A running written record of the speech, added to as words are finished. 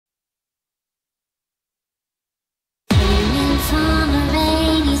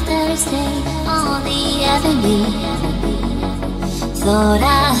having me. Thought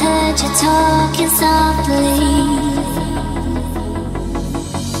I heard you talking softly.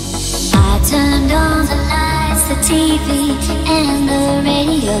 I turned on the lights, the TV and the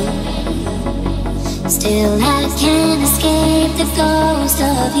radio. Still I can't escape the ghost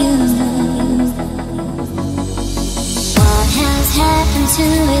of you. What has happened to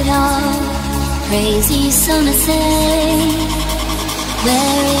it all? Crazy summer say.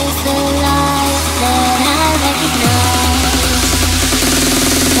 Where is the life that I recognize?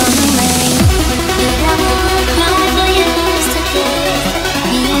 Gone away. Did I want to cry for yesterday?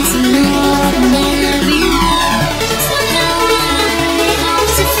 It's an ordinary world. So now I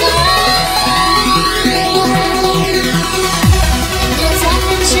hope to find. And as I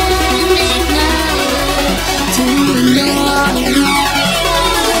journey now to an ordinary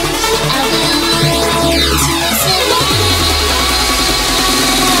world, I will learn to survive.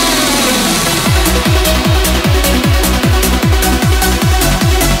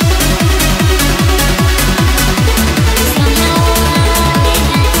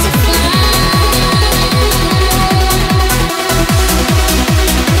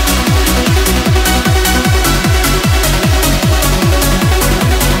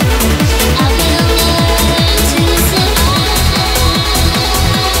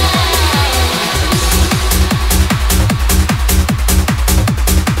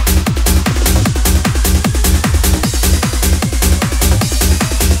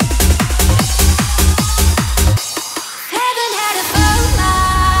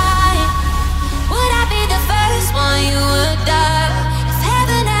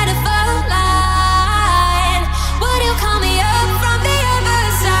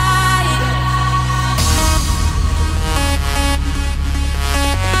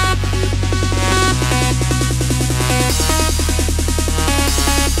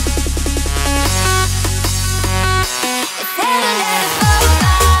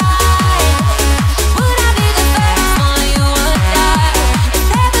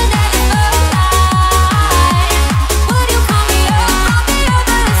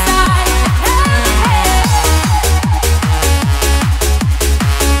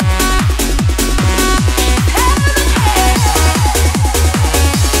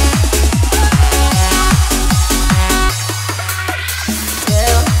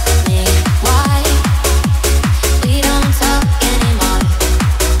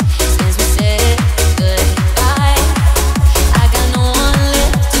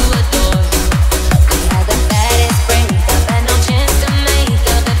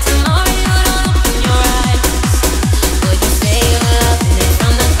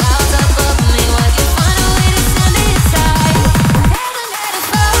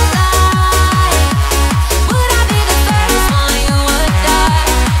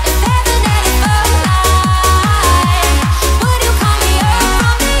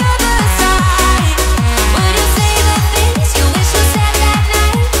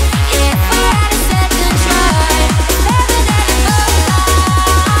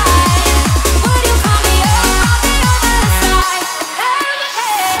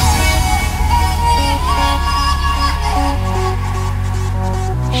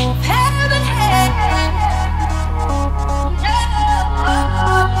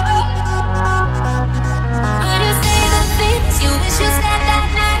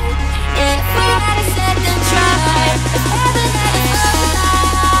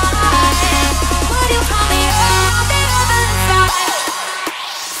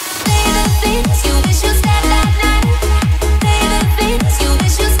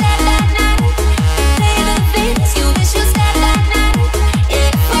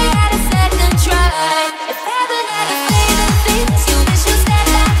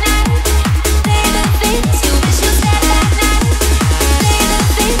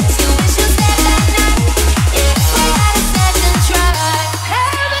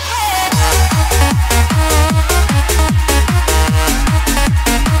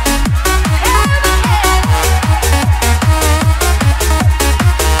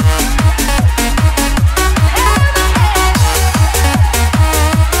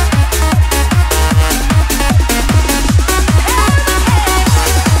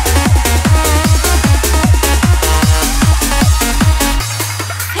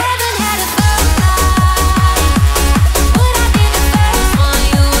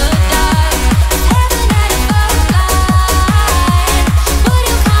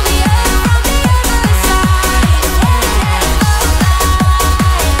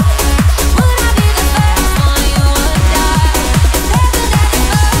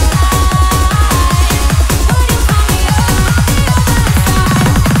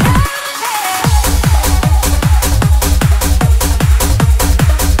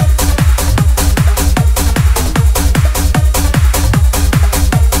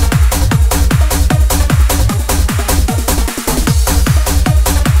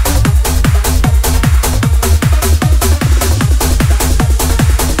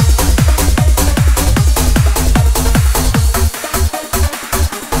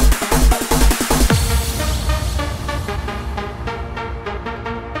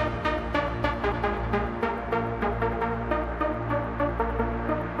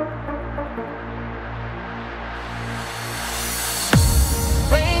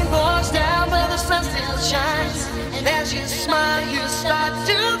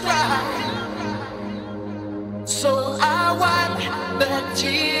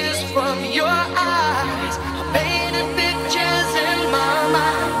 tears from your eyes. I painted pictures in my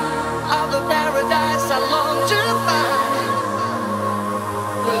mind of the paradise I long to find.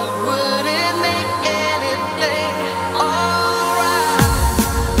 But would it make anything alright?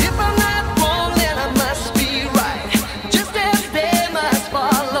 If I'm not wrong, then I must be right. Just as day must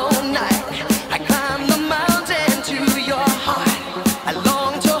follow night. I climb the mountain to your heart. I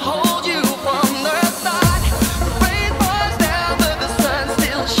long to hold you from the start. The rain falls down, but the sun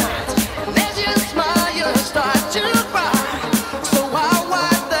still shines. And as you smile, you start to cry. So I'll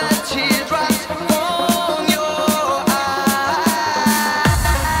wipe the teardrops from your eyes.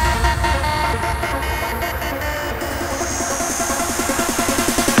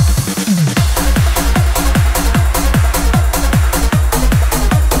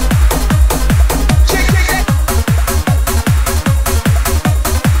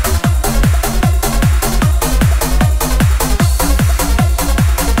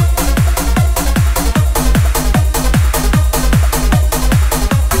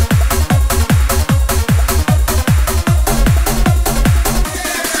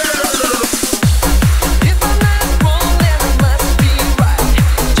 If I'm not wrong, then I must be right.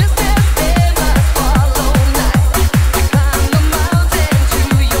 Just as day must follow night. I climb the mountain to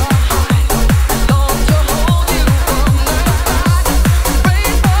your heart. I long to hold you from the start. The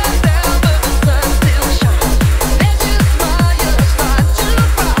rain falls down, but the sun still shines. And as you smile, you start to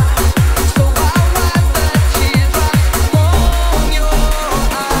cry. So I'll wipe the teardrops from your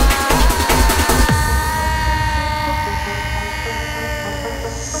eyes.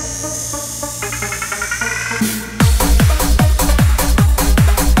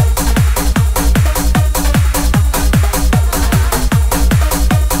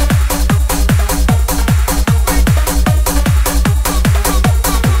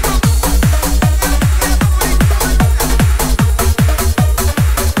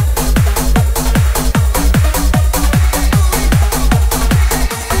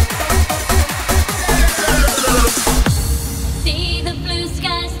 See the blue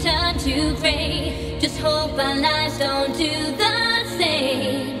skies turn to gray. Just hope our lives don't do the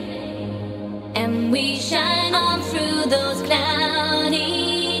same. And we shine on through those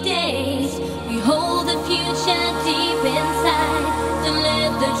cloudy days. We hold the future deep inside to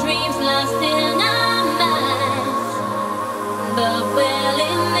live the dreams lost in our minds. But will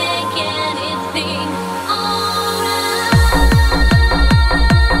it make anything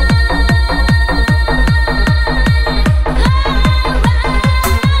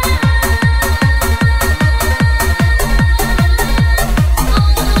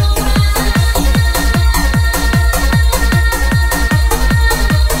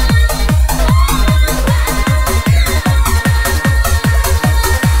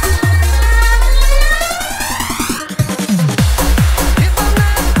If I'm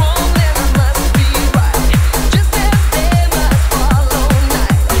not wrong,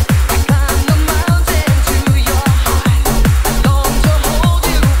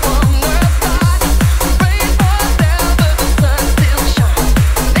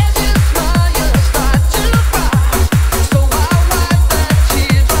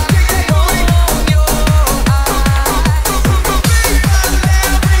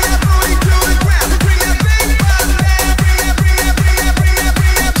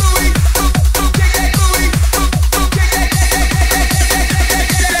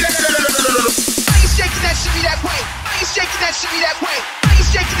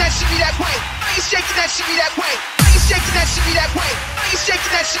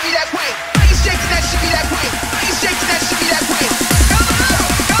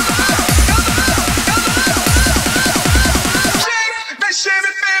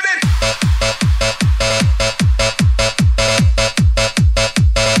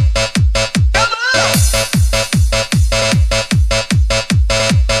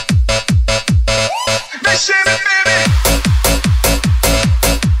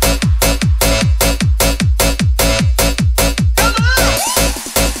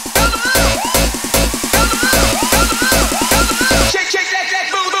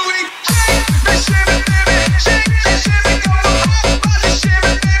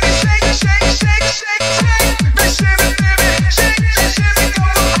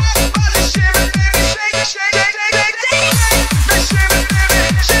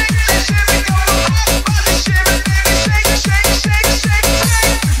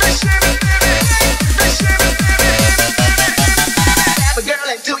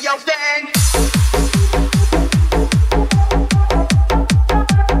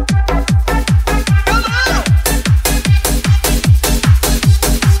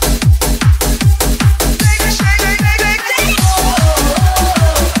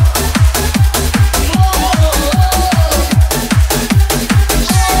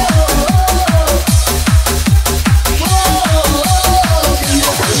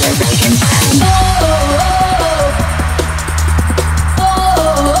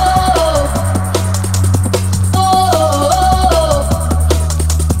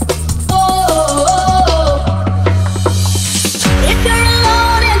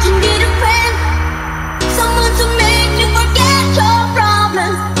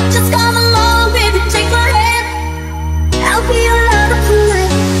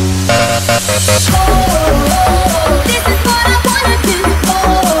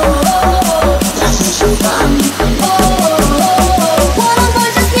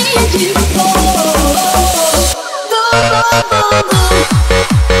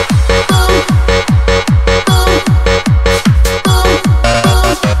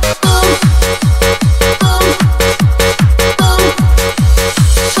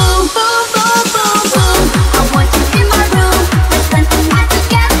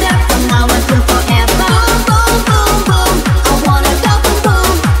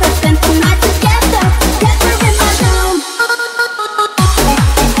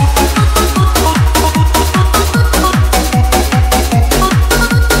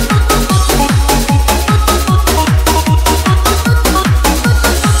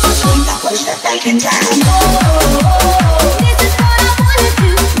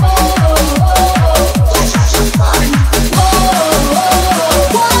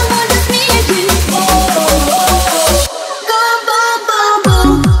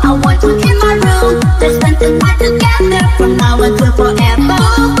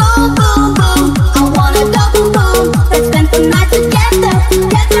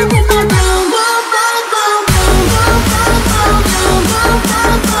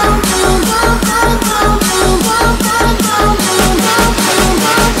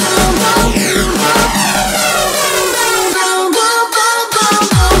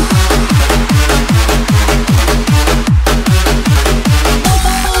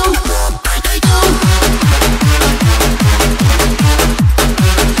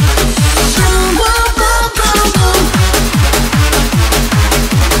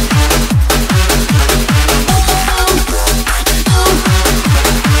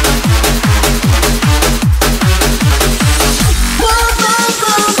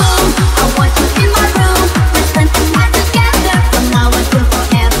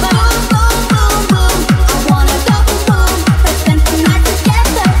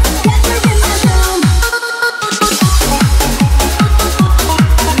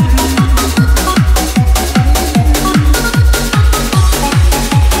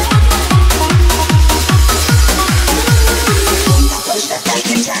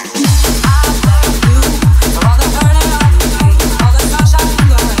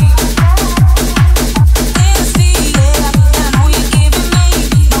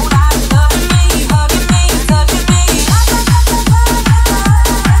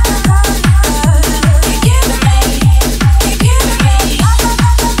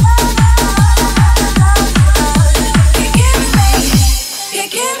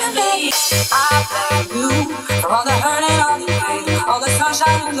 I thank you for all the hurt and all the pain, all the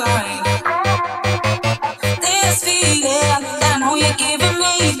sunshine and the rain. This feeling that I know you're giving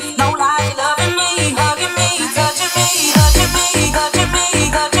me, no lies, you're loving me, hugging me, touching me, touching me, touching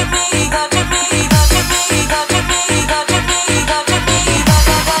me, touching me, touching me, touching me, touching me, touching me, touching me,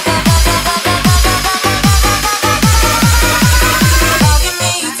 hugging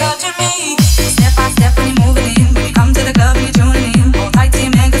me, touching me. Step by step when you're moving in, when you come to the club and you're tuning in, hold tight to your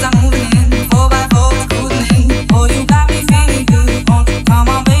man 'cause I'm moving in, 4x4 is cruising in. Oh, you got me feeling good, won't you come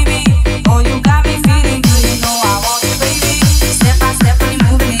on, baby? Oh, you got me feeling good, you know I want you, baby. Step by step when you're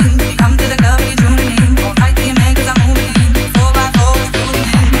moving in, when you come to the club and you're tuning in, hold tight to your man 'cause I'm moving in, 4x4 is cruising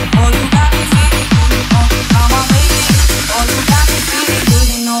in. Oh, you got me feeling good, won't you come on, baby? Oh, you got me feeling good,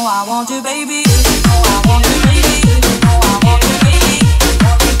 you know I want you, baby. You know I want you, baby. You know I want you, baby.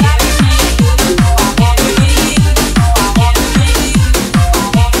 Oh, you got me feeling good, you know I want you, baby. You know I want you, baby. You know I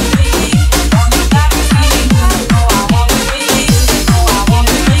want you, baby. Oh, you got me feeling good, you know I want you, baby. You know I want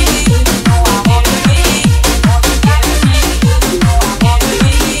you, baby. You know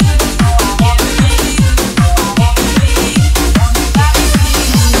I want you, baby. Oh, you got me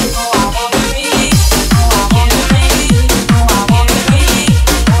feeling good, you know I want you, baby. You know I want you, baby. You know I want you, baby. Oh, you got me feeling good, you know I want you, baby. You know I want you, baby.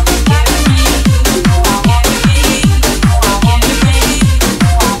 You know I want you, baby. Oh, you got me feeling good, you know I want you, baby. You know I want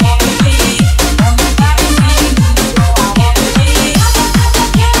you, baby. You know I want you, baby. Oh, you got me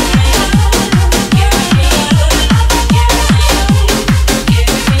feeling good, you know I want you, baby.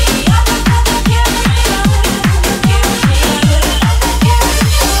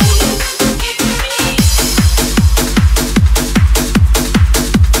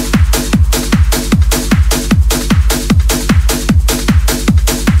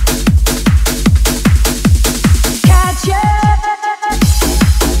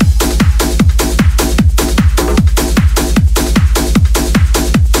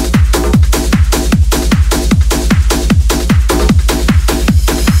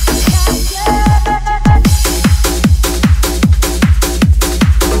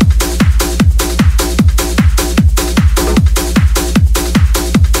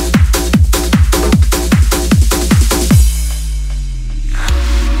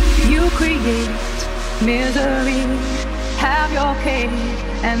 You create misery, have your cake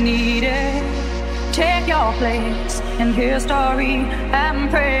and eat it. Take your place in history and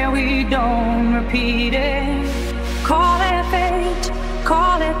pray we don't repeat it. Call it fate,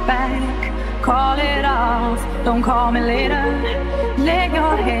 call it back, call it off. Don't call me later. Lay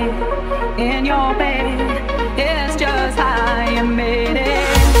your head in your bed. It's just how you made it.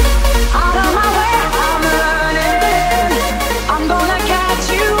 Out of my way, I'm running. I'm gonna catch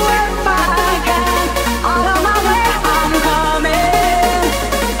you if I can. Out of my way, I'm coming.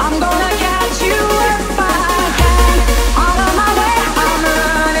 I'm gonna catch you if I can. Out of my way, I'm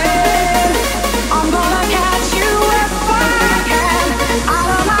running. I'm gonna catch you if I can. Out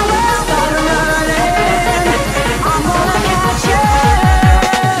of my way, start running. I'm gonna catch you.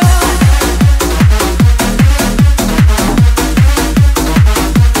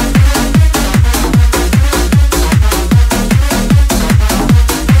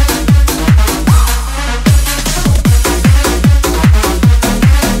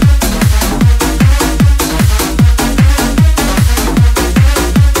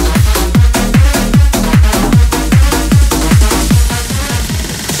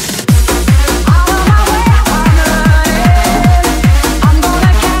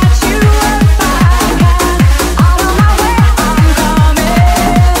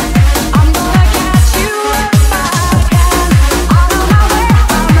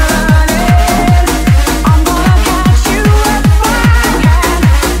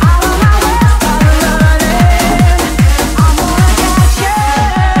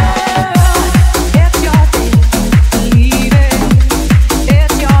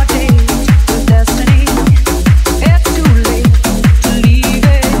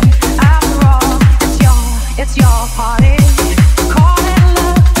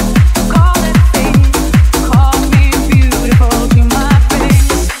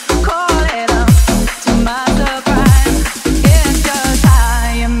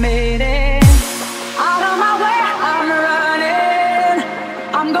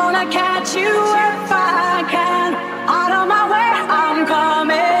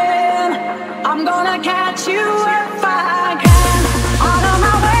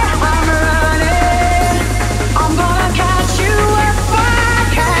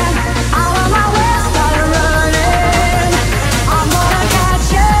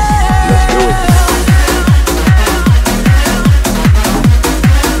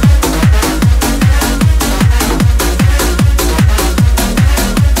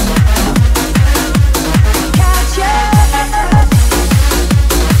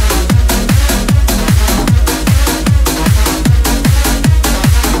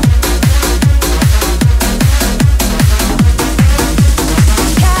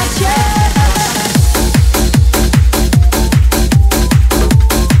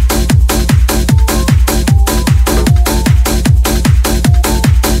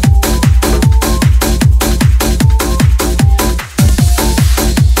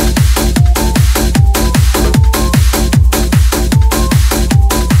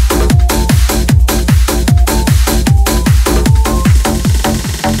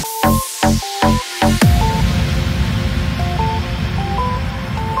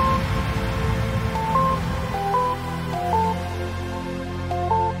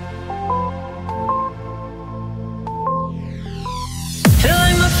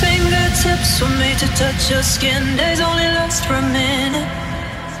 were made to touch your skin. Days only last for a minute.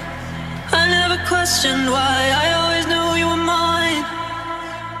 I never questioned why, I always knew you were mine.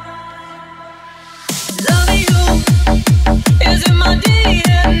 Loving you is in my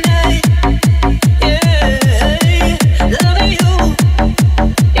DNA. Yeah, loving you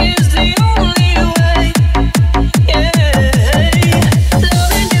is the only way. Yeah,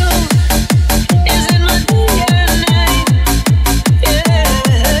 loving you is in my DNA. Yeah,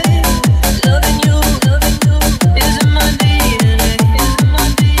 loving you is in my DNA.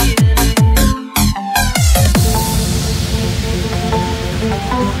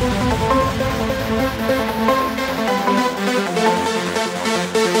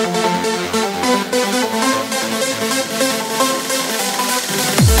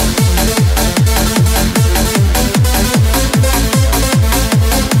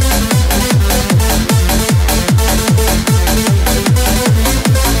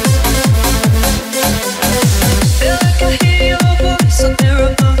 Feel like I hear your voice up there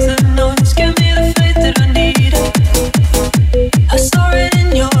above the noise. Give me the faith that I need. I saw it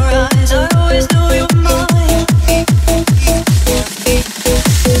in your eyes. I always knew you were mine.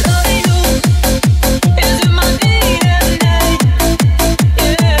 Loving you is in my DNA.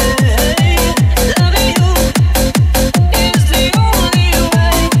 Yeah, loving you is the only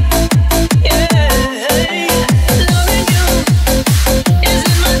way. Yeah, loving you is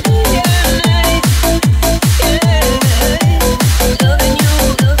in my DNA. Yeah, loving you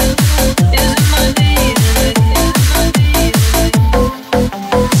is in my DNA.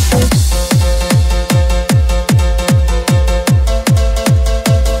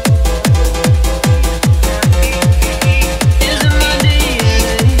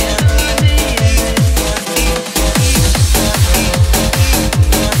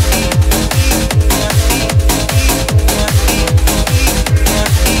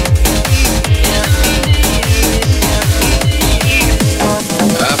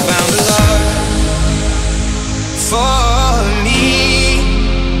 I found a love for me.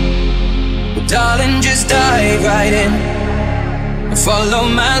 Well, darling, just dive right in and follow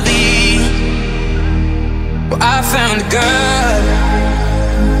my lead. Well, I found a girl,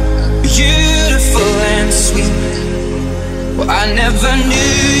 beautiful and sweet. Well, I never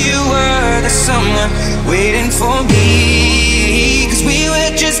knew you were the someone waiting for me. 'Cause we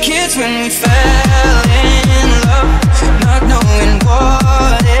were just kids when we fell in love, not knowing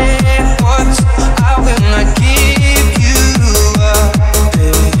what it was. I will not give you up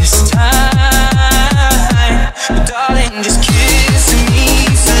this time, but darling, just kiss me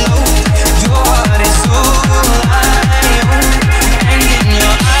slow. Your heart is all I own, and in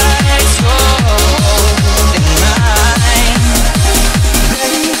your eyes you're holding mine.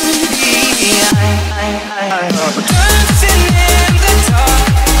 Baby, I'm dancing in the dark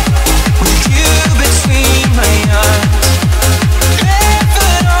with you between my arms,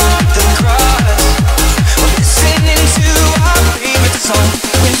 barefoot on the grass, listening to our favorite song.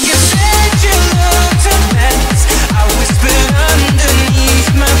 When you said you looked a mess, I whispered underneath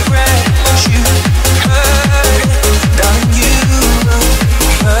my breath. You heard it, darling, you look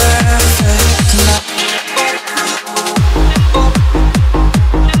perfect tonight.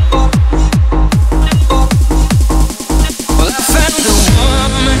 Well, I found a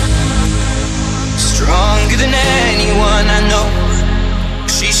woman stronger than anyone I know.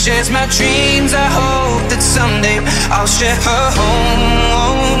 She shares my dreams. I hope that someday I'll share her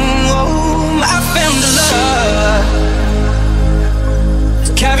home. I found a love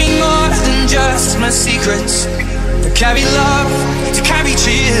to carry more than just my secrets, to carry love, to carry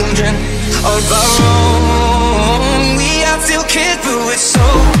children of our own. We are still kids, but we're so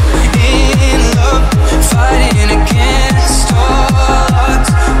in love, fighting against odds.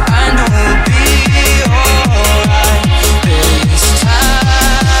 I know we'll be alright this time.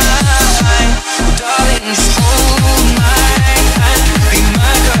 Darling, just hold my hand, be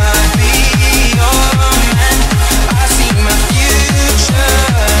my God, be your man. I see my future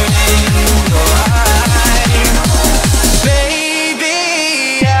in your eyes. Baby,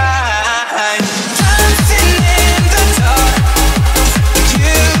 I'm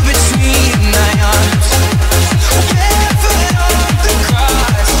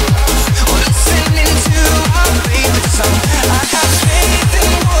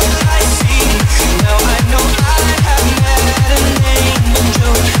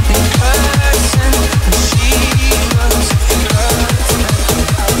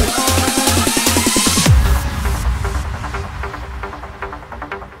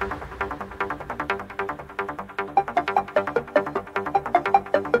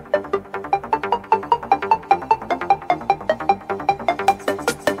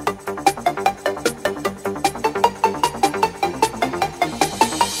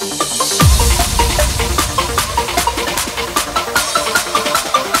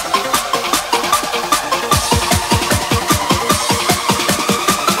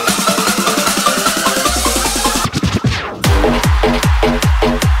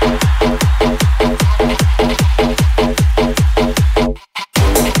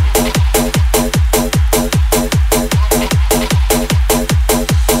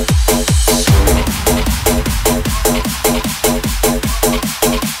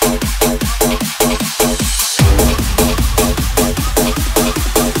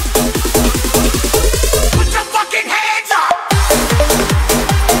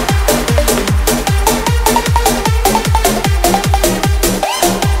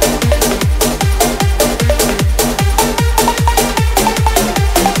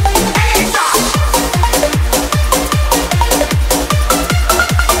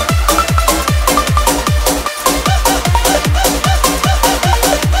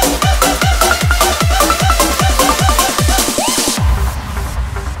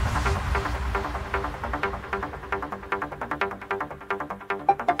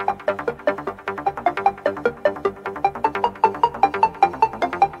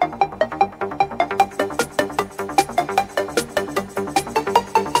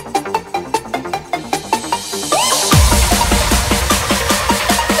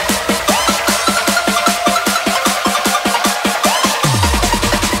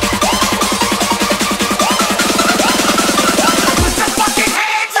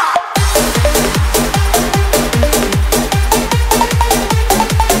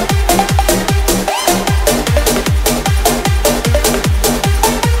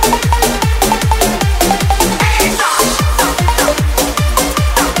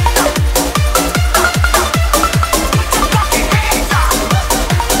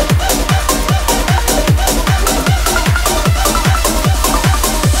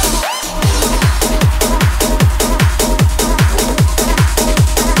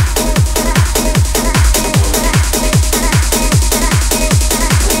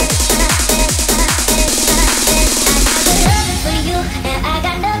I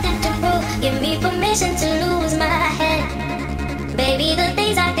got nothing to prove. Give me permission to lose my head. Baby, the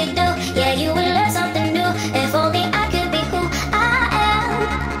things I could do, yeah, you will learn something new. If only I could be who I am.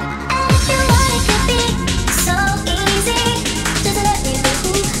 And if you want, it could be so easy. Just let me be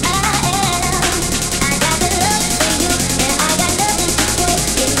who I am. I got the love for you, and I got nothing to prove.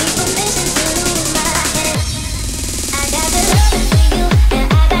 Give me permission to lose my head. I got the love for you, and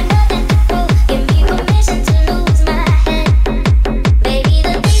I got nothing to prove. Give me permission to lose my head. Baby,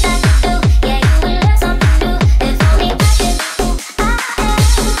 the things I could do, yeah, you will learn something new. If only I could be who I am.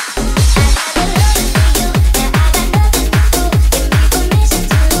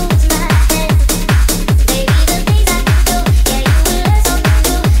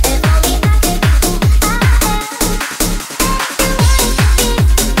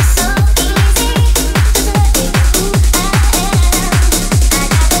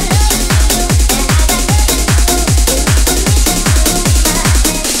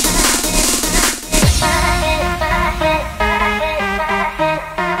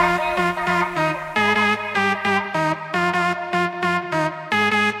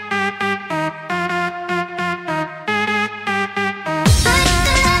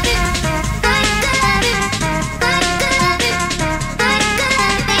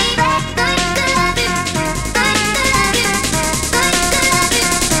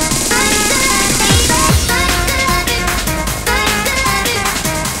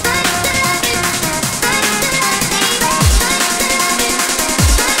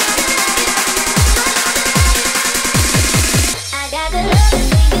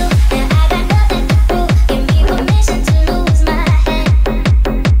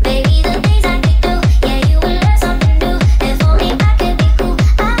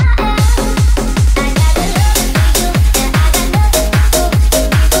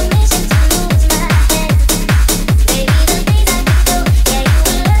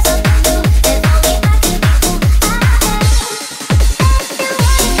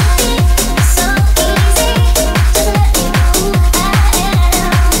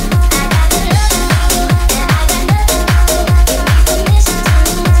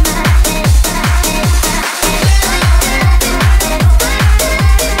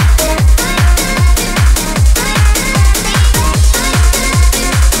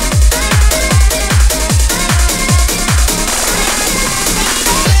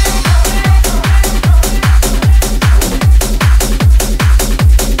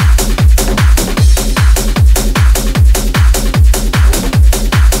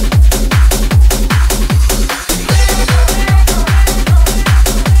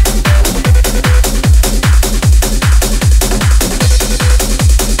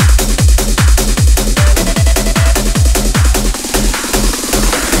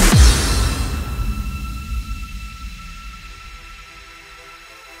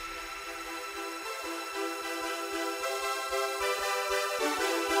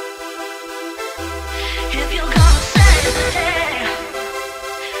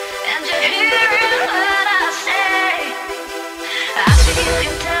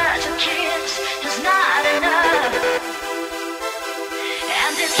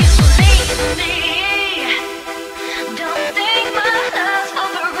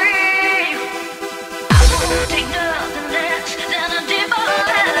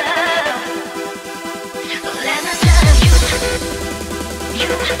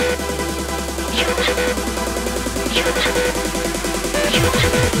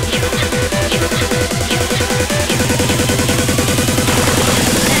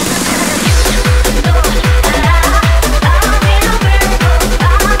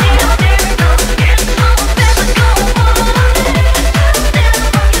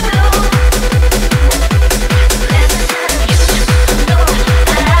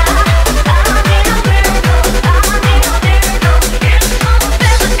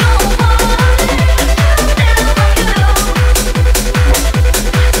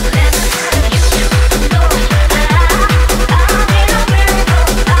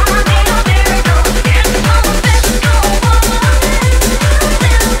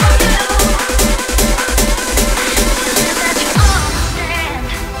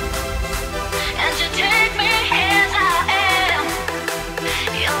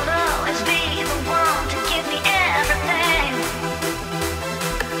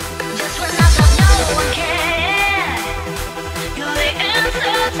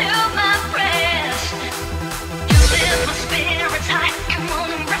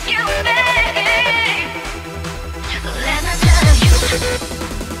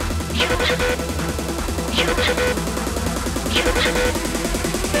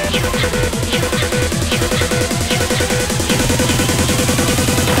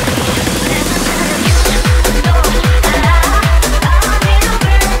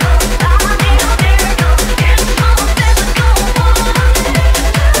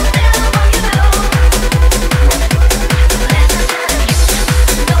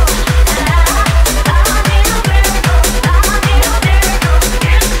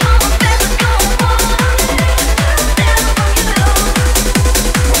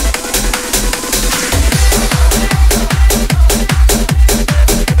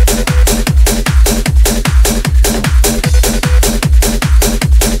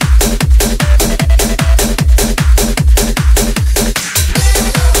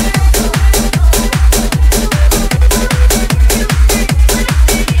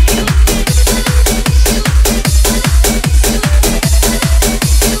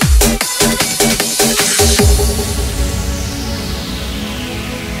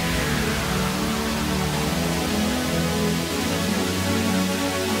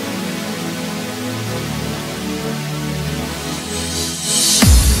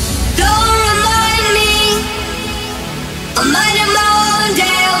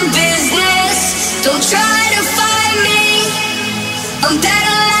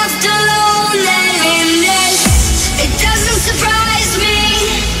 left alone and in this, it doesn't surprise me.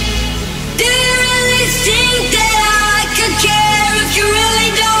 Do you really think that I could care if you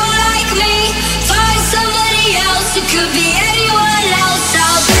really don't like me? Find somebody else, it could be anyone else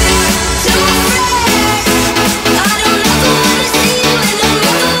out there. Don't fret, I don't ever wanna see you and I'll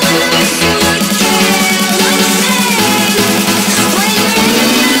never wanna make you again. One thing, when you're angry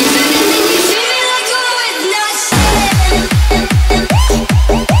and drunk and then you treat me like I'm with nothing.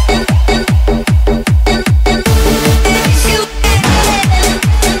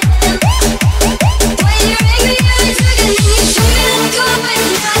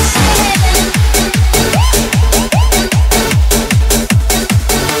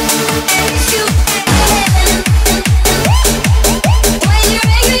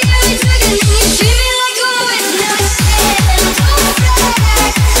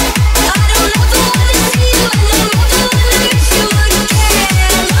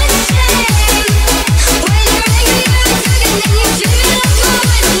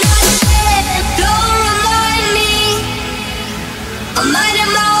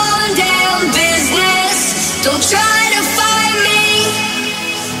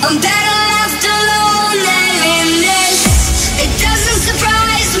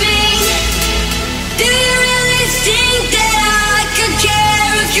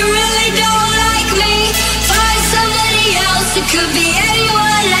 Could be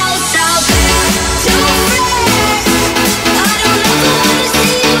anyone else out there. Don't fret, I don't ever wanna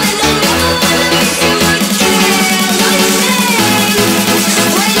see you and I'll never wanna miss you again. One thing,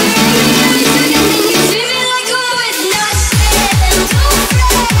 when you're angry and drunk and then you treat me like I'm with nothing. Don't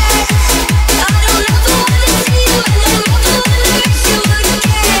fret, I don't ever wanna see you and I'll never wanna miss you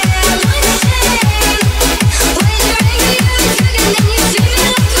again. One thing, when you're angry and drunk and then you treat me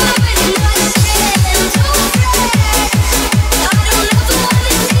like I'm with nothing. Don't fret, I don't ever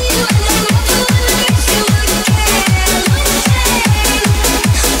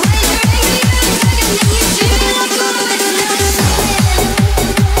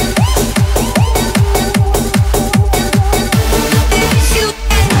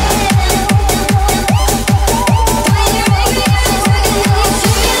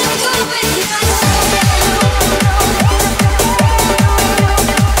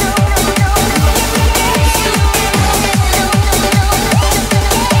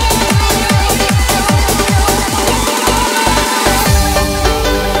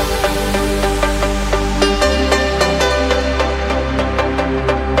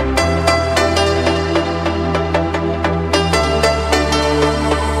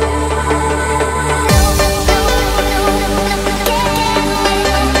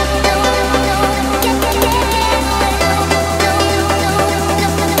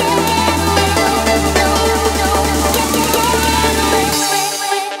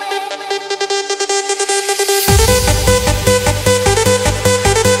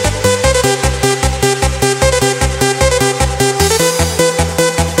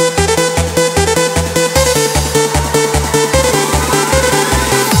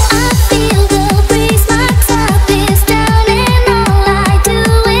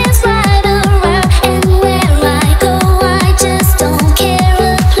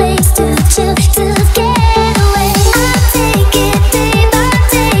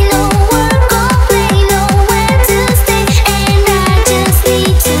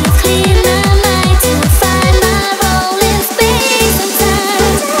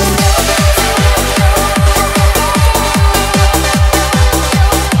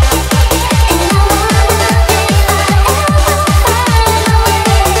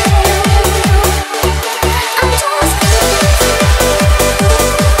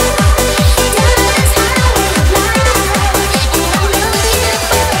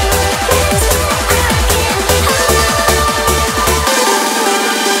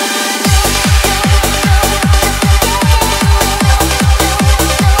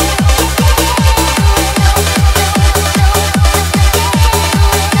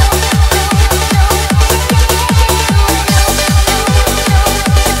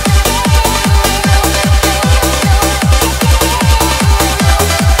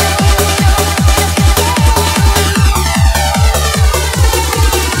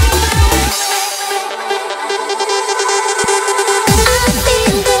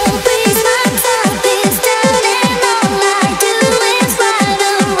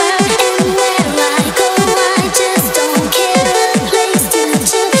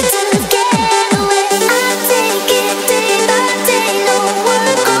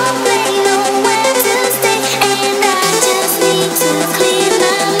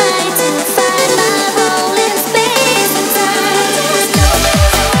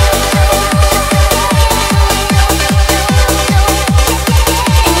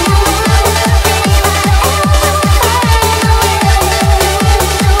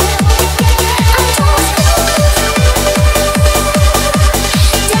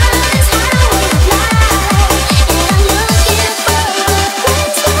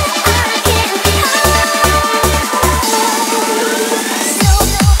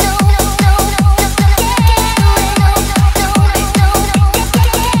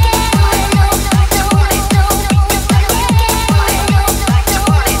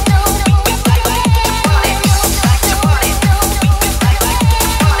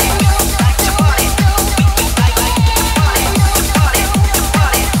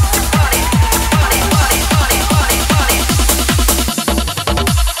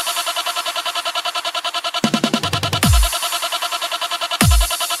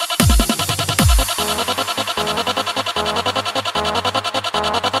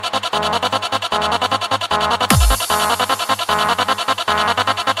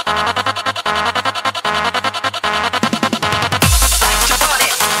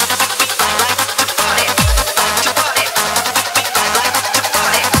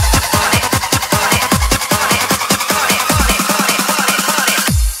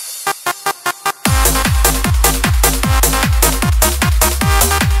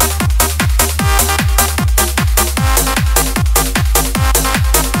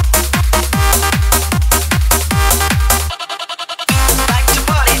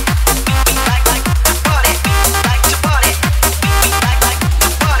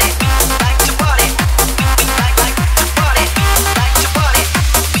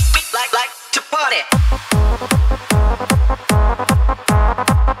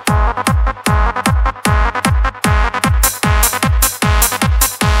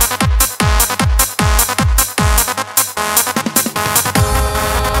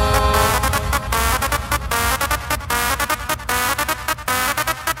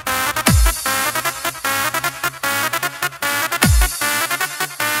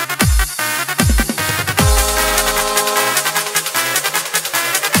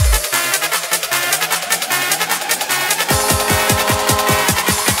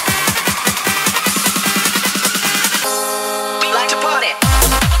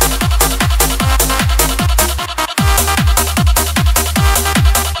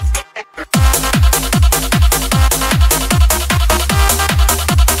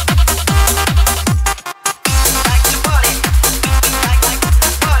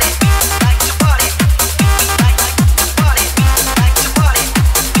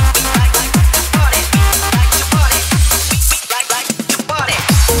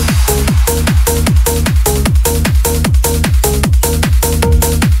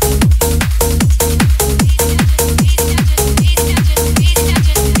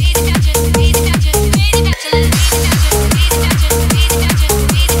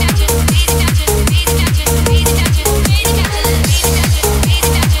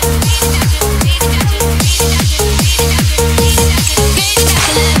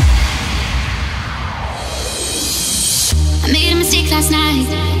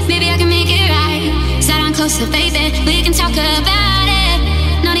closer, baby, we can talk about it.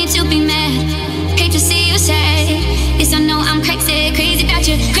 No need to be mad, hate to see you sad. Yes, I know I'm crazy, crazy about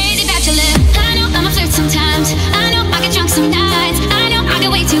you, crazy about your love. I know I'm a flirt sometimes, I know I get drunk some nights, I know I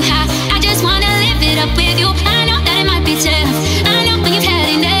get way too high. I just wanna live it up with you. I know that it might be tough, I know when you've had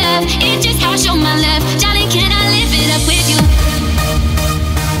enough. It's just how I show my love. Darling, can I live it up with you?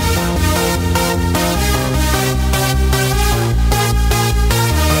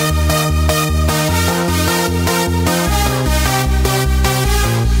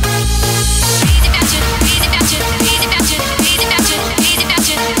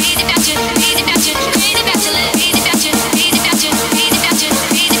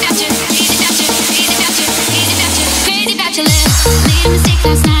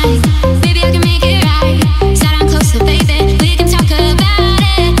 Last night, baby, I can make it right. Sat down closer, baby, we can talk about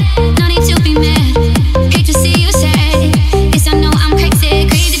it. No need to be mad, hate to see you sad. Yes, I know I'm crazy,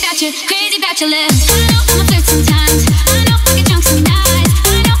 crazy about your love. I know I'm a flirt sometimes, I know I get drunk some nights,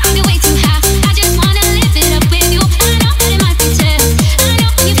 I know I get way too high. I just wanna live it up with you. I know that it might be tough, I know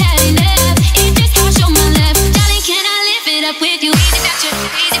when you've had enough. It's just how I show my love. Darling, can I live it up with you? Crazy about you,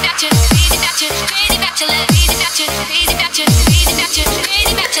 crazy about you, crazy about your love. Crazy about you, crazy about you, crazy about you,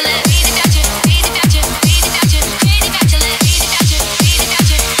 crazy about your love. Crazy about you, crazy about you, crazy about you, crazy about your love. Crazy about you, crazy about you, crazy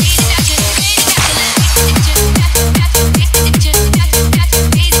about you, crazy about your love. Crazy about you, crazy about you,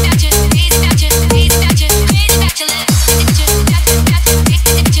 crazy about you, crazy about you, crazy about you, crazy about your love. Crazy about you,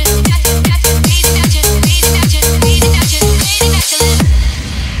 crazy about you, crazy about you, crazy about you, crazy about you, crazy about your love.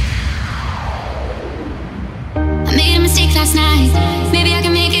 I made a mistake last night, maybe I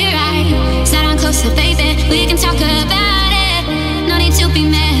can make it right. Sat down closer, baby, we can talk about it. No need to be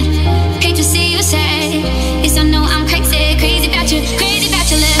mad, hate to see you sad. Yes, I know I'm crazy, crazy about you, crazy about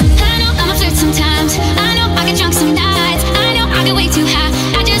your love. I know I'm a flirt sometimes, I know I get drunk some nights, I know I get way too high.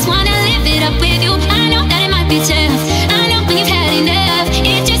 I just wanna live it up with you. I know that it might be tough, I know when you've had enough.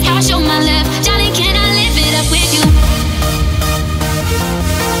 It's just how I show my love. Darling, can I live it up with you?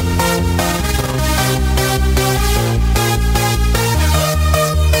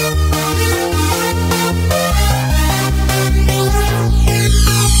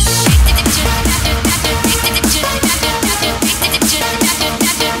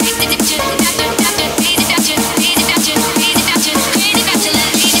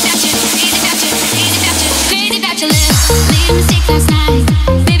 Last night,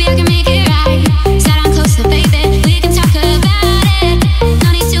 baby, I can make it right. Sat down closer, baby, we can talk about it. No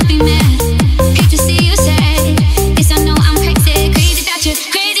need to be mad, hate to see you sad. Yes, I know I'm crazy, crazy about you,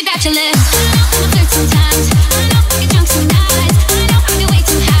 crazy about your love. I know I'm a flirt sometimes, I know I get drunk some nights, I know I get way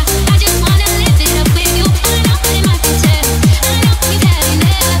too high. I just wanna live it up with you. I know that it might be tough, I know you've had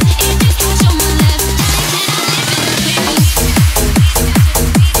enough. It's just how I show my love. Darling, can I live it up with you?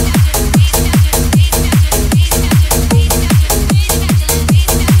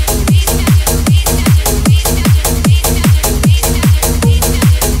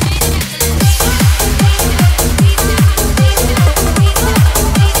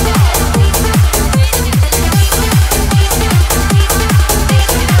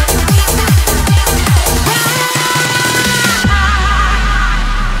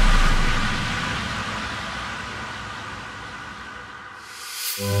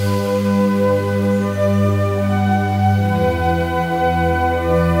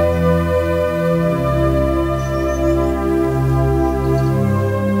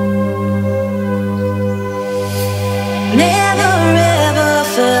 Never ever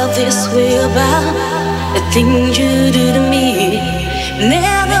felt this way about the things you do to me.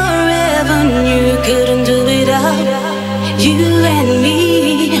 Never ever knew couldn't do without you and me.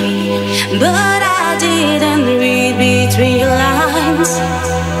 But I didn't read between your lines,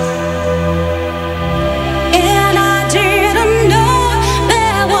 and I didn't know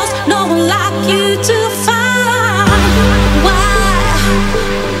there was no one like you to find. Why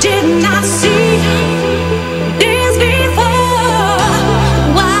didn't I see this before?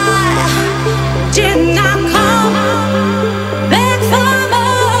 Why didn't I come back for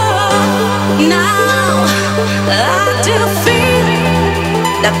more? Now I do feel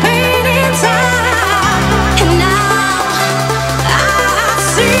the pain inside, and now I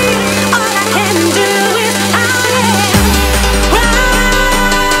see all I can do is hide.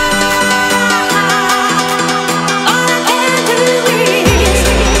 All I can do is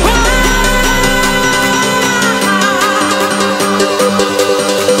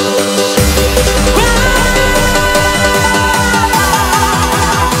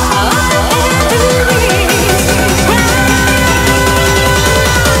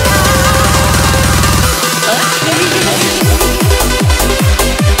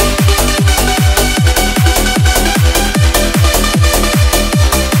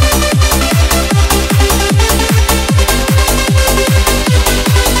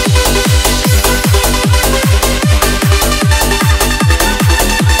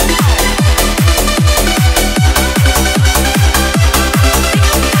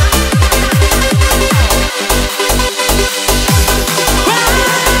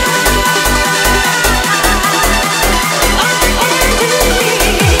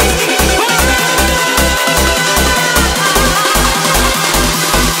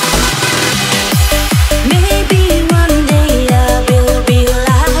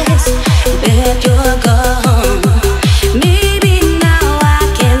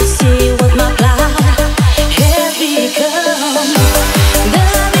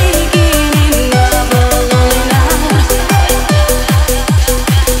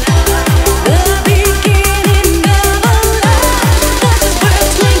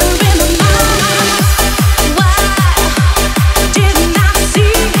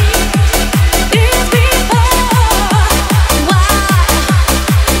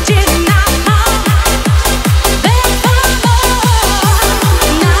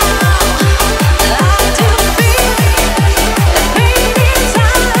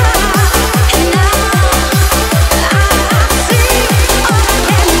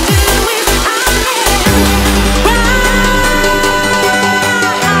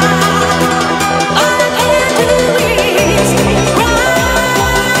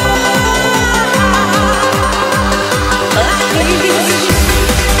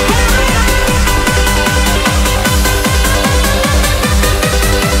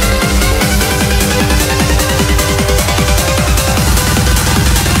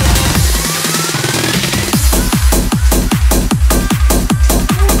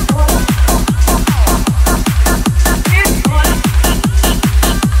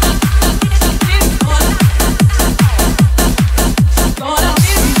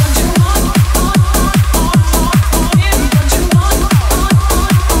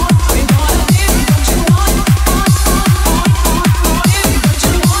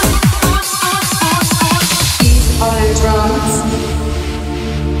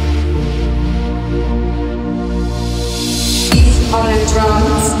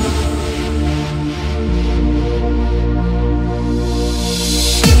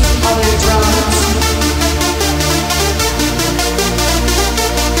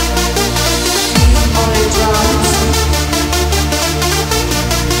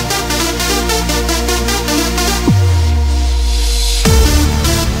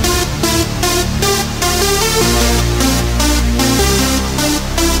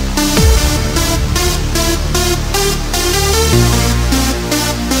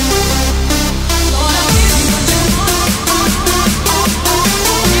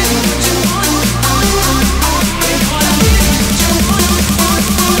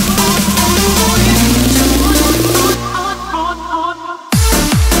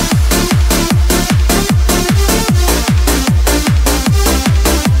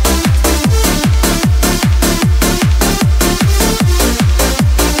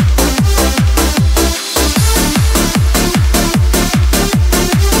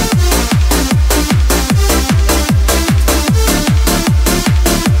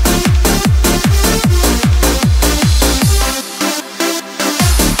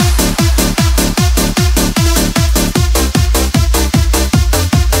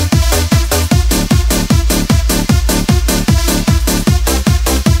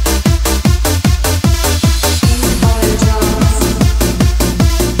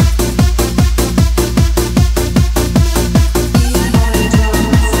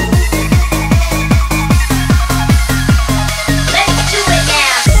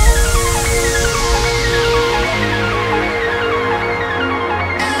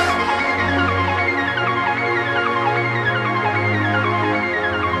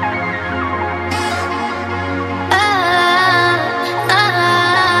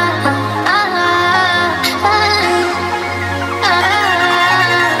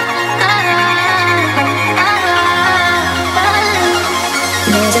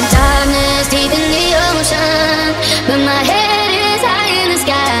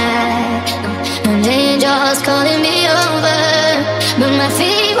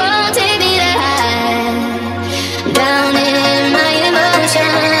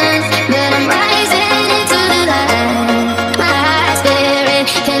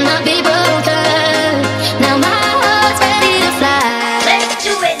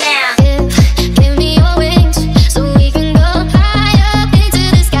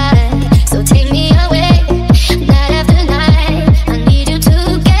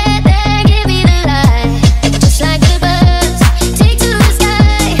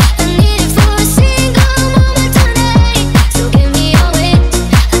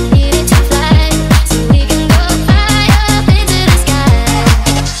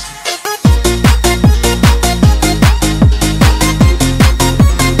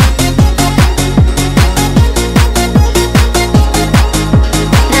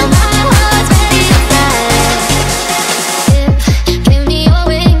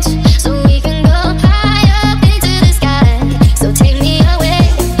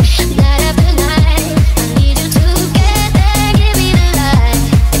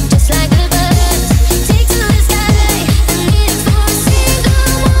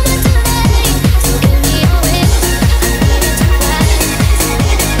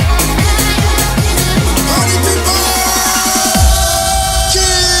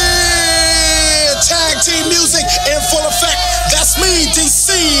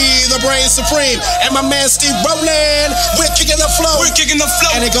me, the brain supreme, and my man Steve Roland. We're kicking the flow. We're kicking the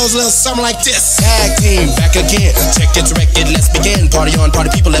flow. And it goes a little something like this. Tag team, back again. Check it, direct it, let's begin. Party on,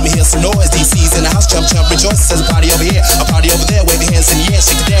 party people, let me hear some noise. DC's in the house, jump, jump, rejoice. There's a party over here, a party over there. Wave your hands in the air,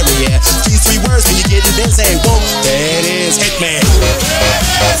 shake it every yeah. These three words when you get in busy. Whoa, there it is, Hitman.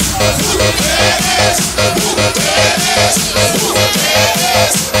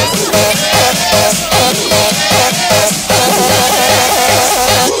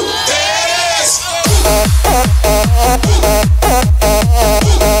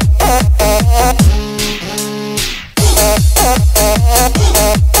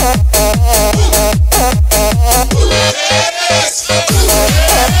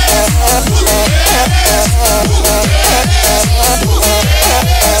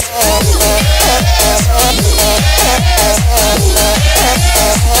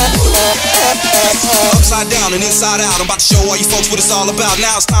 Upside down and inside out, I'm about to show all you folks what it's all about.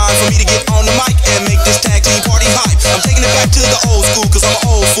 Now it's time for me to get on the mic and make this tag team party hype. I'm taking it back to the old school, cause I'm an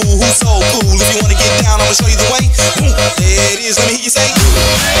old fool who's so cool. If you wanna get down, I'ma show you the way. Boom, there it is, let me hear you say.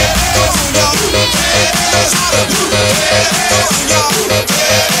 Come on, y'all. Hotter. Come on, y'all.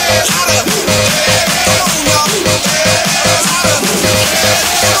 Hotter. Come on, y'all. Hotter.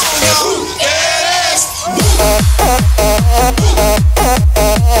 Come on, y'all.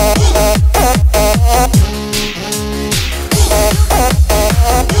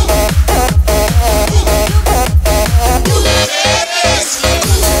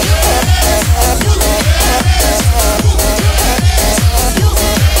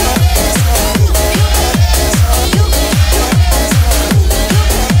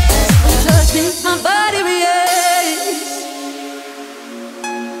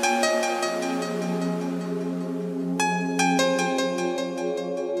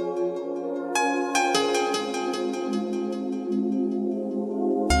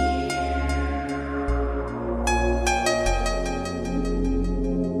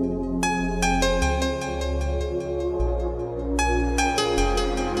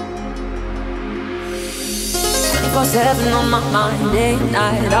 Seven on my mind, day and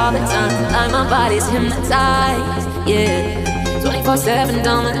night, all the time. Like my body's hypnotized, yeah. 24/7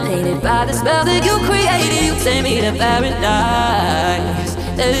 dominated by the spell that you created. You take me to paradise.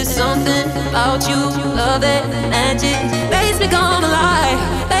 There's something about you, love it, magic. Makes me come alive,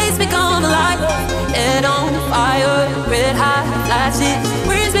 makes me come alive. Head on fire, red hot flashes,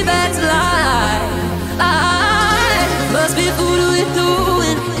 brings me back to life. Must be voodoo you're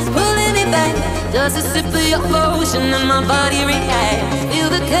doing, it's pulling me back. Just a sip of your potion and my body reacts. Feel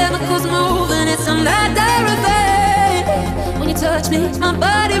the chemicals moving, it's a mad therapy. When you touch me, my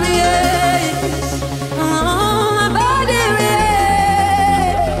body reacts. Oh, my body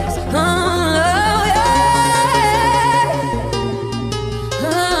reacts. Oh, yeah.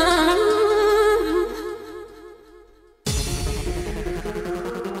 Oh.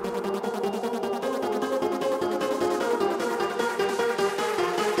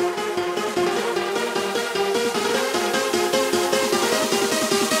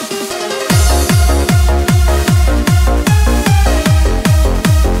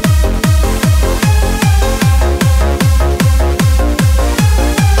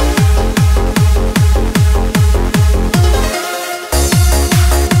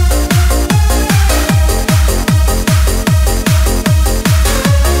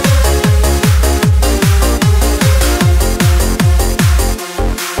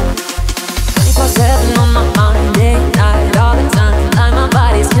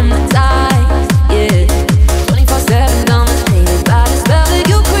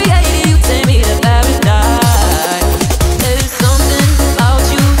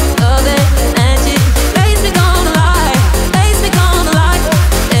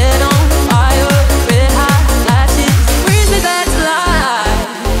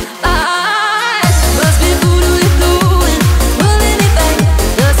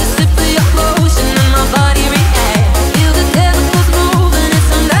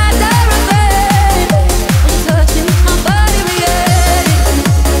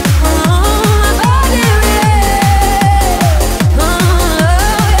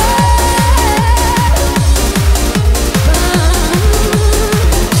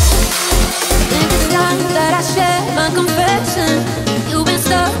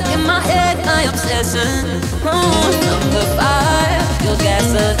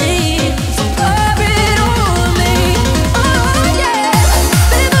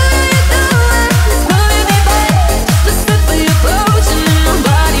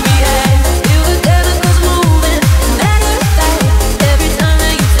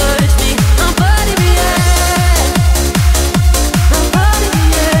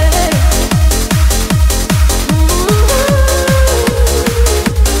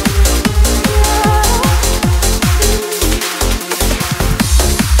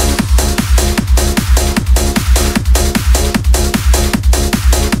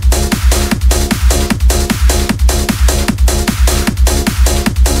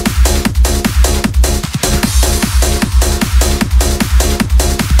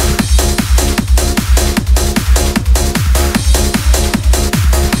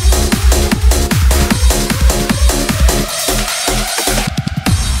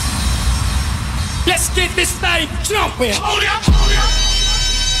 jumping. Hold up, hold up.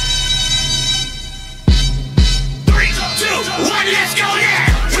 3, 2, 1, let's go now.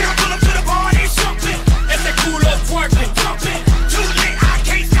 When I pull up to the party, something. It's that cool up twerking, jumping. Too late, I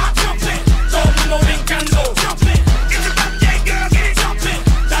can't stop jumping. Todo el mundo brincando, jumping. It's a birthday girl, get it jumping.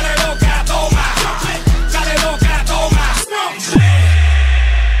 Dale loca, toma, jumping. Dale loca, toma, jumping.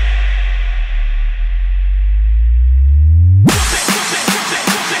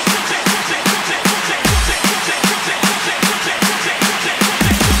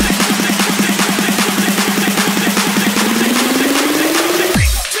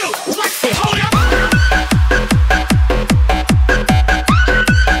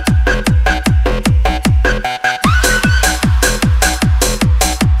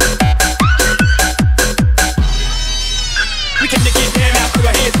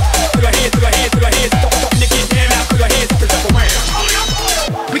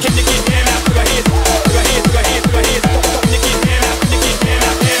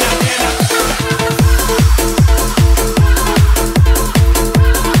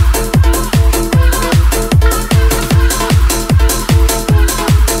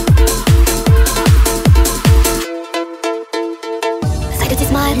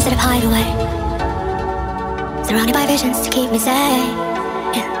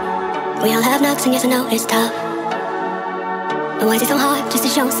 And yes, I know it's tough, but why is it so hard just to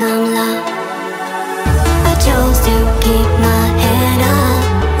show some love? I chose to keep my head up,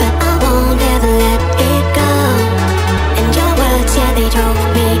 but I won't ever let it go. And your words, yeah, they drove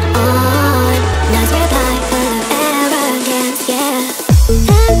me on. Nice reply full of arrogance, yeah.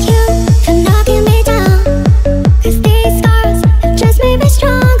 Thank you for knocking me down, 'cause these scars have just made me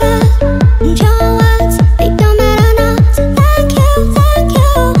stronger. And your words, they don't matter now. So thank you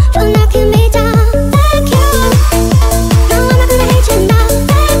for knocking me down.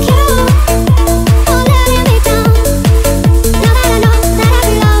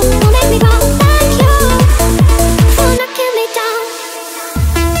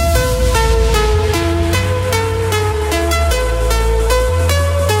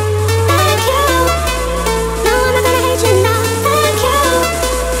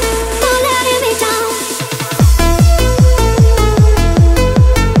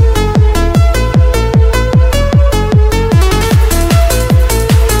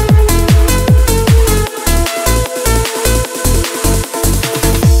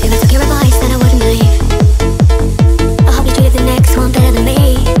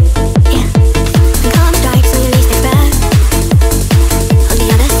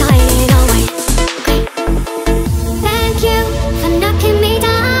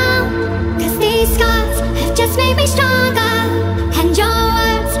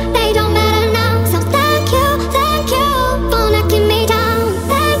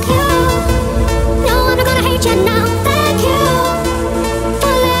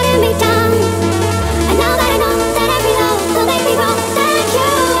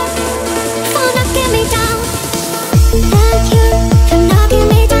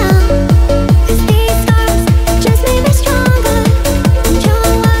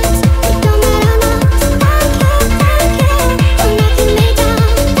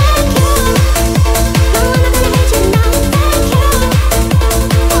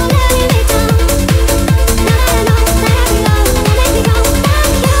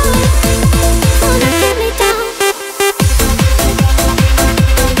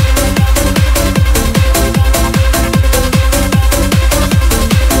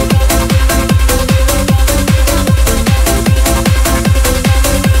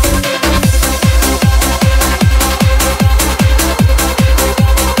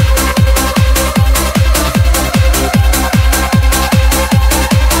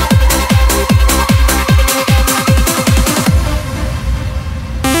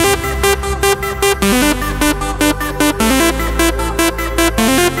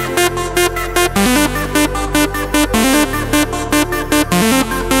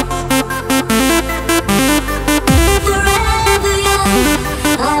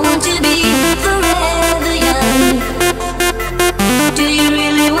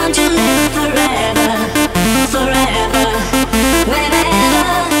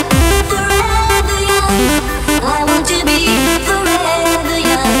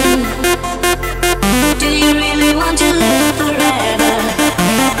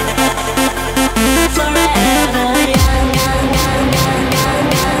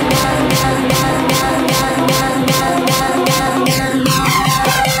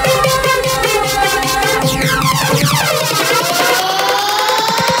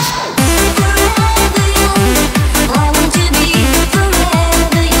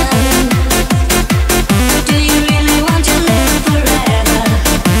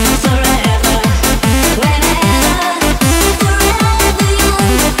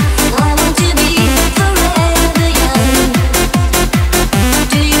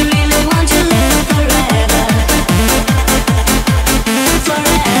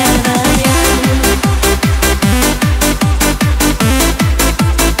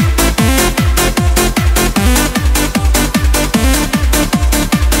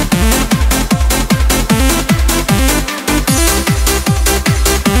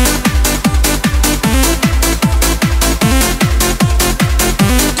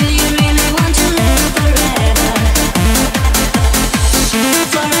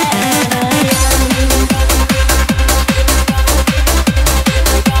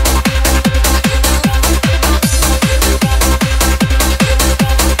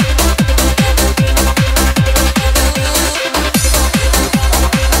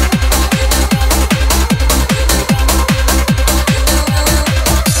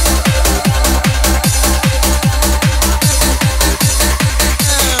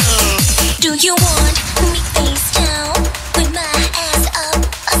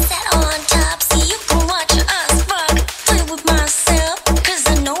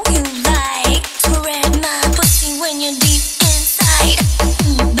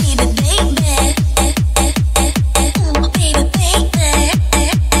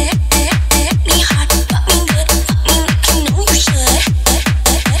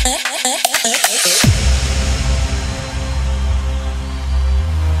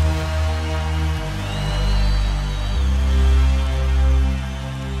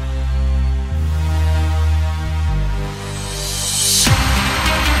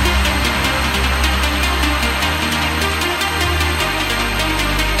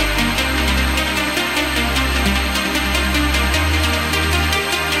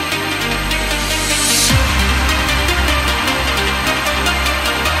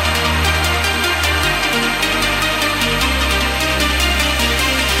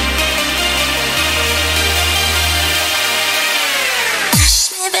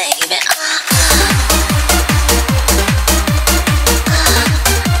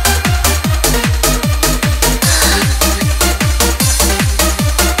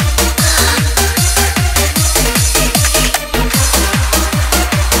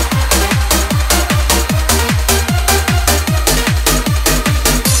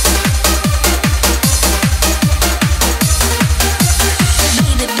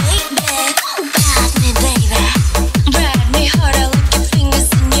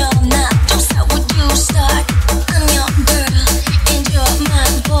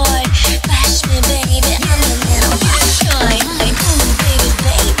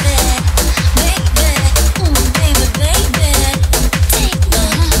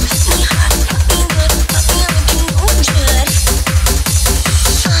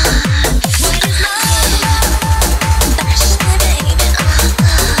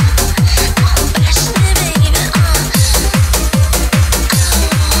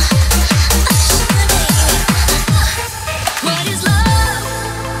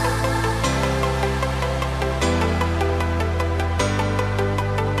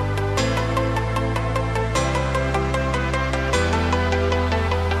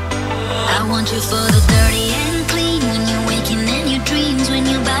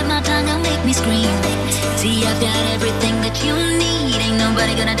 got everything that you need. Ain't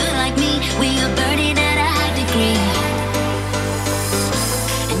nobody gonna do it like me. We are burning at a high degree.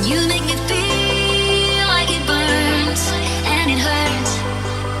 And you make me feel like it burns and it hurts.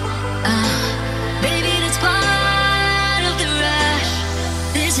 Baby, that's part of the rush.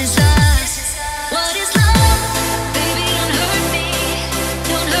 This is us. What is love? Baby, don't hurt me.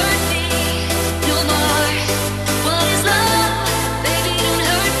 Don't hurt me no more. What is love? Baby, don't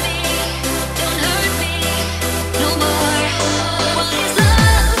hurt me. Don't hurt me no more. What is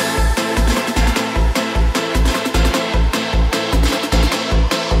love?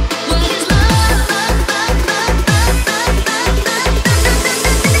 What is love?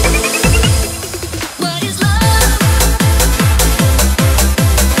 What is love?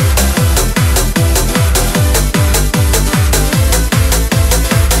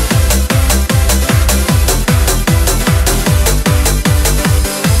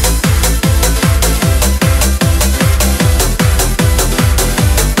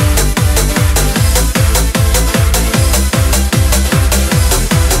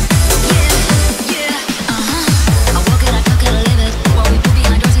 I walk it, I talk it, I live it. What we do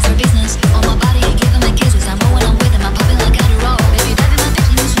behind doors is our business. On my body, I give 'em the kisses. I know when I'm with 'em, I'm popping like Ady Carter. Baby, dive in my bitch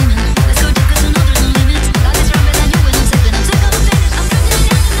and you swimming. Let's go deep 'cause I know there's no limits. Got this rubber than you when I'm sipping. I'm sick of the finish. I'm drinking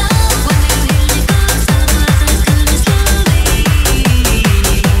it in the love. When we're hitting it good, some of us is coming slowly.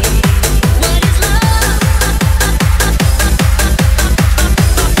 What is love?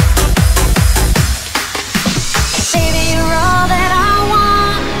 Baby, you're all that I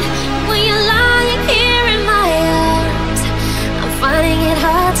want. When you're lying here in my arms, I'm finding it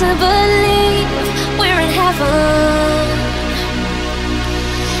hard to believe we're in heaven.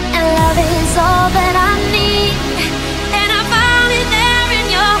 And love is all that I need. And I found it there in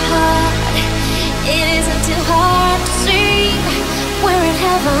your heart. It isn't too hard to see we're in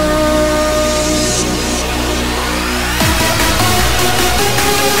heaven.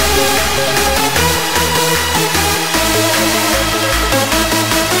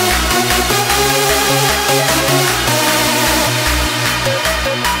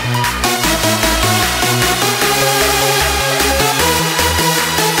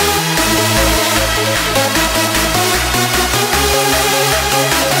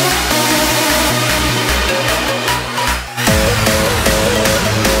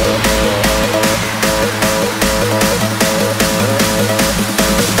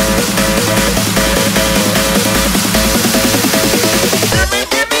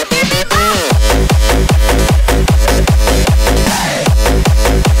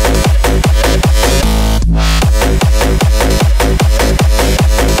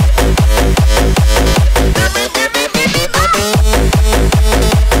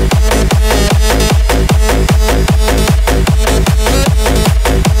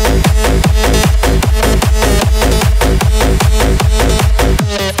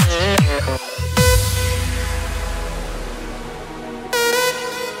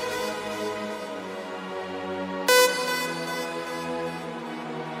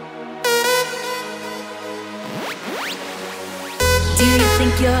 Do you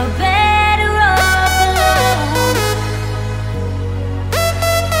think you're better off alone?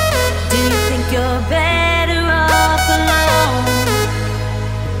 Do you think you're better off alone?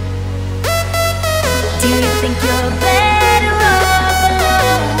 Do you think you're better off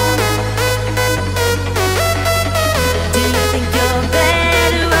alone? Do you think you're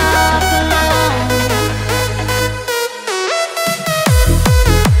better off alone?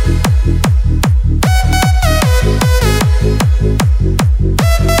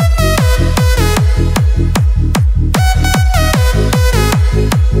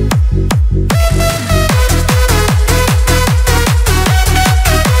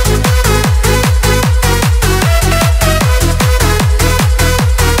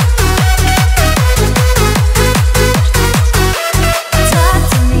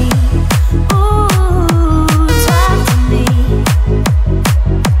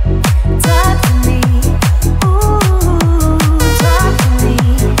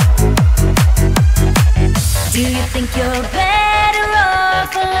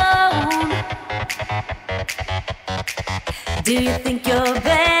 Do you think you're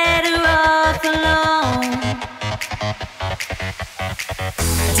better off alone?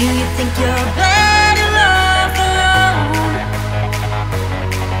 Do you think you're better off alone?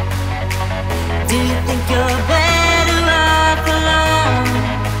 Do you think you're better off alone?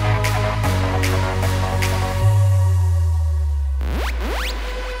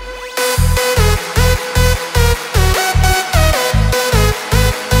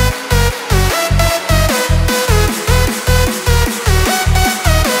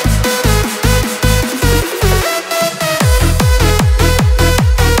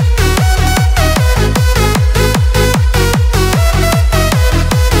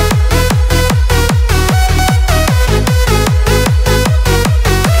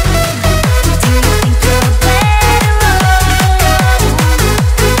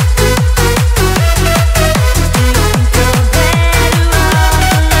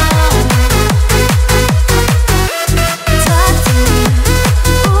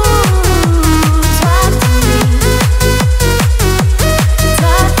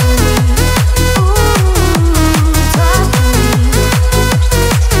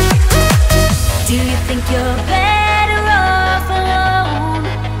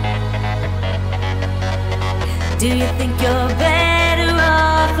 Do you think you're better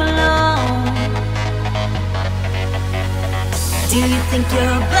off alone? Do you think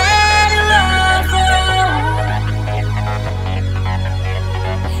you're better off alone?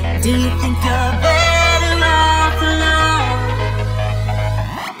 Do you think you're better